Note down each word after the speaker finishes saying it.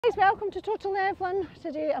Guys, welcome to Totallyevelyn.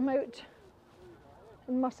 Today I'm out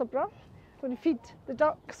in Musselburgh. Going to feed the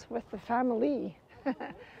ducks with the family.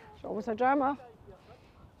 It's always a drama.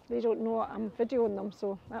 They don't know I'm videoing them,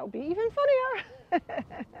 so that'll be even funnier.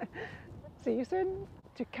 See you soon.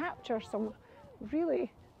 To capture some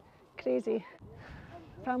really crazy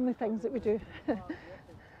family things that we do.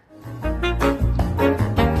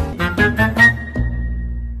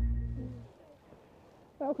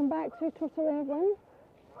 Welcome back to Totallyevelyn.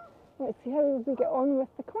 Let's see how we get on with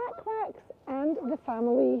the quack quacks and the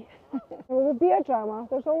family. There will be a drama,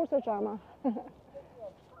 there's always a drama.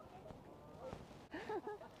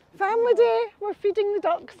 Family day, we're feeding the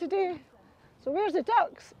ducks today. So where's the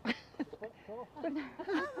ducks? They're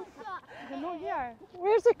not here.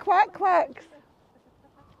 Where's the quack quacks?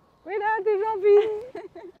 Where are they, Robin?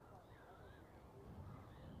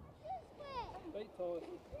 Right, Todd,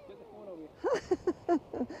 get the phone away.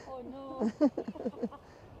 Oh no.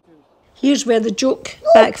 Here's where the joke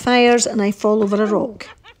backfires and I fall over a rock.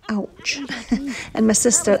 Ouch. And my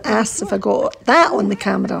sister asks if I got that on the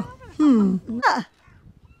camera. Feed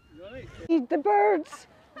the birds.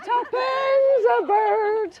 Tuppence a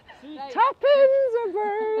bird. Tuppence a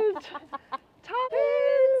bird.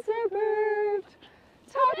 Tuppence a bird.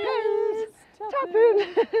 Tuppence.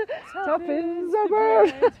 Tuppence. Tuppence a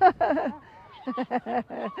bird.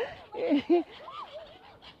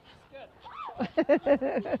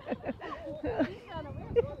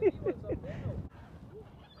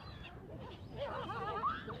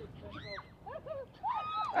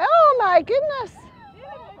 Oh my goodness!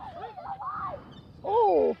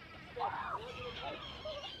 Oh!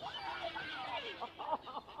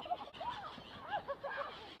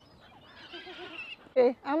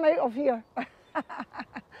 Okay, I'm out of here.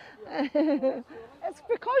 It's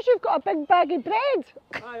because you've got a big bag of bread. Aye,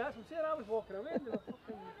 that's what I'm saying. I was walking away and they were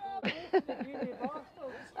fucking greedy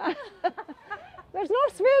bastards. There's no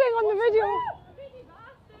swearing on the video.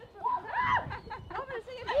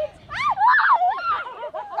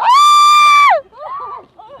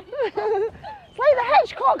 It's like the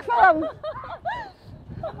Hitchcock film.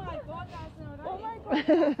 Oh my God, that's not right.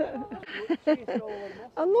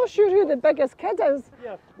 I'm not sure who the biggest kid is.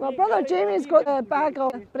 My brother Jamie's got the bag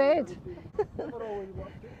of bread.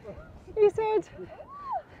 He said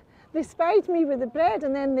they spied me with the bread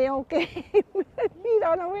and then they all came and he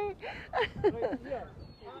ran away.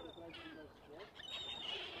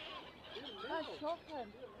 That's shocking.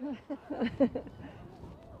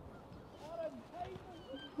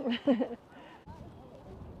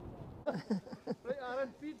 Right, Aaron,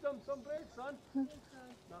 feed them some bread, son.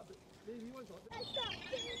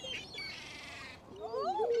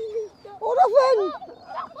 Evelyn!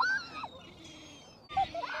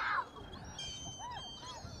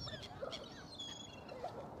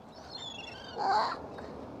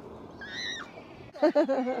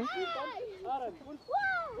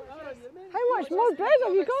 How much more bread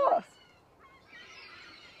have you got?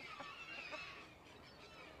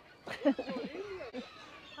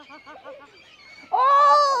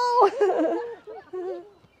 Oh!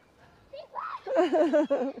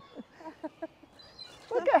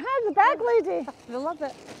 Look at her, the bag lady. They love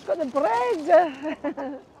it. She's got the bread.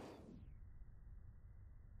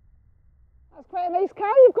 That's quite a nice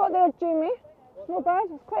car you've got there, Jamie. Not bad,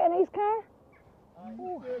 it's quite a nice car. Oh.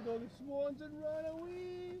 All the swans and ran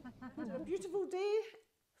away. A beautiful day,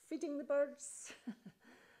 feeding the birds,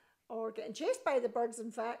 or getting chased by the birds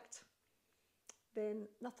in fact. Then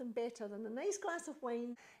nothing better than a nice glass of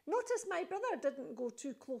wine. Notice my brother didn't go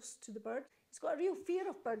too close to the bird. He's got a real fear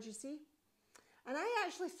of birds, you see. And I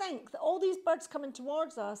actually think that all these birds coming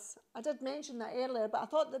towards us, I did mention that earlier, but I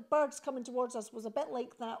thought that birds coming towards us was a bit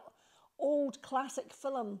like that old classic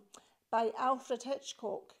film by Alfred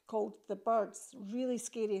Hitchcock called The Birds. Really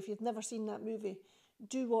scary. If you've never seen that movie,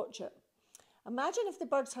 do watch it. Imagine if the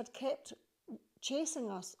birds had kept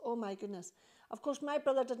chasing us. Oh my goodness. Of course, my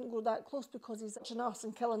brother didn't go that close because he's watching us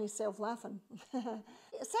and killing himself laughing. It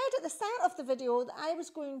said at the start of the video that I was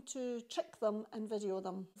going to trick them and video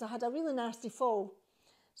them. I had a really nasty fall,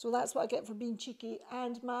 so that's what I get for being cheeky,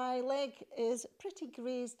 and my leg is pretty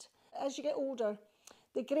grazed. As you get older,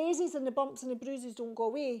 the grazes and the bumps and the bruises don't go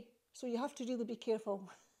away, so you have to really be careful.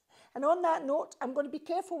 And on that note, I'm going to be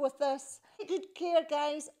careful with this. Take good care,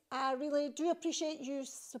 guys. I really do appreciate you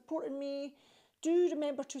supporting me. Do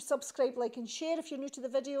remember to subscribe, like and share if you're new to the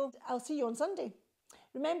video. I'll see you on Sunday.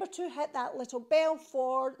 Remember to hit that little bell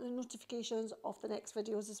for the notifications of the next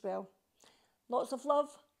videos as well. Lots of love.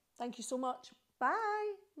 Thank you so much.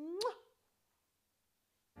 Bye. Mwah.